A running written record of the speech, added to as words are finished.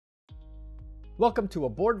Welcome to a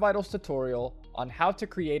BoardVitals tutorial on how to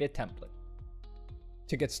create a template.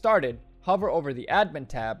 To get started, hover over the Admin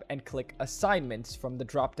tab and click Assignments from the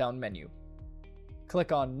drop-down menu.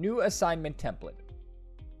 Click on New Assignment Template.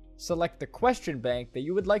 Select the question bank that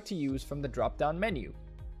you would like to use from the drop-down menu.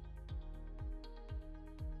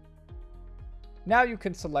 Now you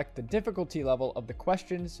can select the difficulty level of the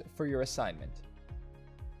questions for your assignment.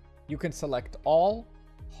 You can select all,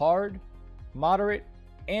 hard, moderate,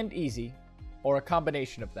 and easy, or a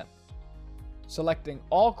combination of them. Selecting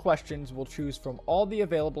all questions will choose from all the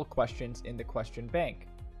available questions in the question bank.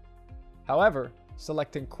 However,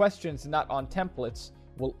 selecting questions not on templates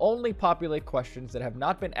will only populate questions that have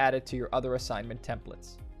not been added to your other assignment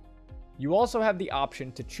templates. You also have the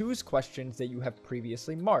option to choose questions that you have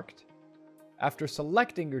previously marked. After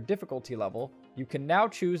selecting your difficulty level, you can now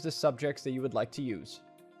choose the subjects that you would like to use.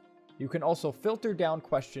 You can also filter down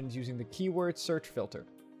questions using the keyword search filter.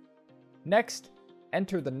 Next,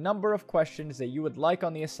 enter the number of questions that you would like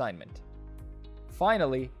on the assignment.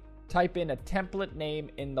 Finally, type in a template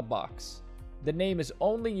name in the box. The name is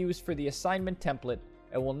only used for the assignment template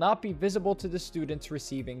and will not be visible to the students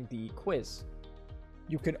receiving the quiz.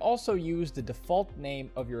 You can also use the default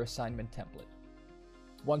name of your assignment template.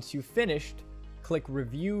 Once you've finished, click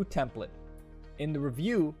Review Template. In the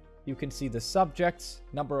review, you can see the subjects,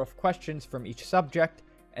 number of questions from each subject,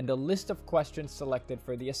 and a list of questions selected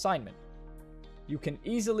for the assignment. You can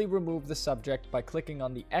easily remove the subject by clicking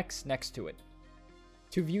on the X next to it.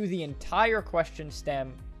 To view the entire question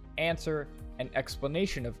stem, answer, and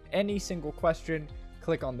explanation of any single question,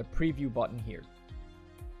 click on the Preview button here.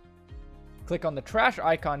 Click on the trash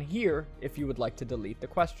icon here if you would like to delete the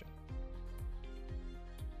question.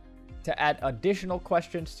 To add additional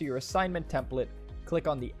questions to your assignment template, click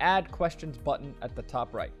on the Add Questions button at the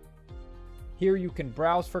top right. Here you can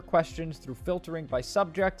browse for questions through filtering by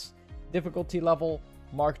subjects, difficulty level,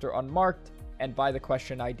 marked or unmarked, and by the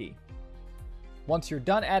question ID. Once you're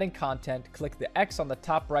done adding content, click the X on the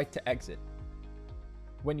top right to exit.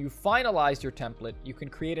 When you finalize your template, you can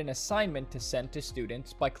create an assignment to send to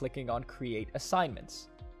students by clicking on Create Assignments.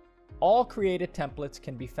 All created templates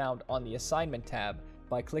can be found on the Assignment tab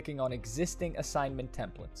by clicking on Existing Assignment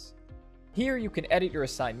Templates. Here you can edit your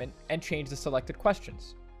assignment and change the selected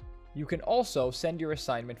questions. You can also send your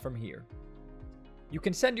assignment from here. You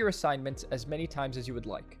can send your assignments as many times as you would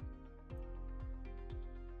like.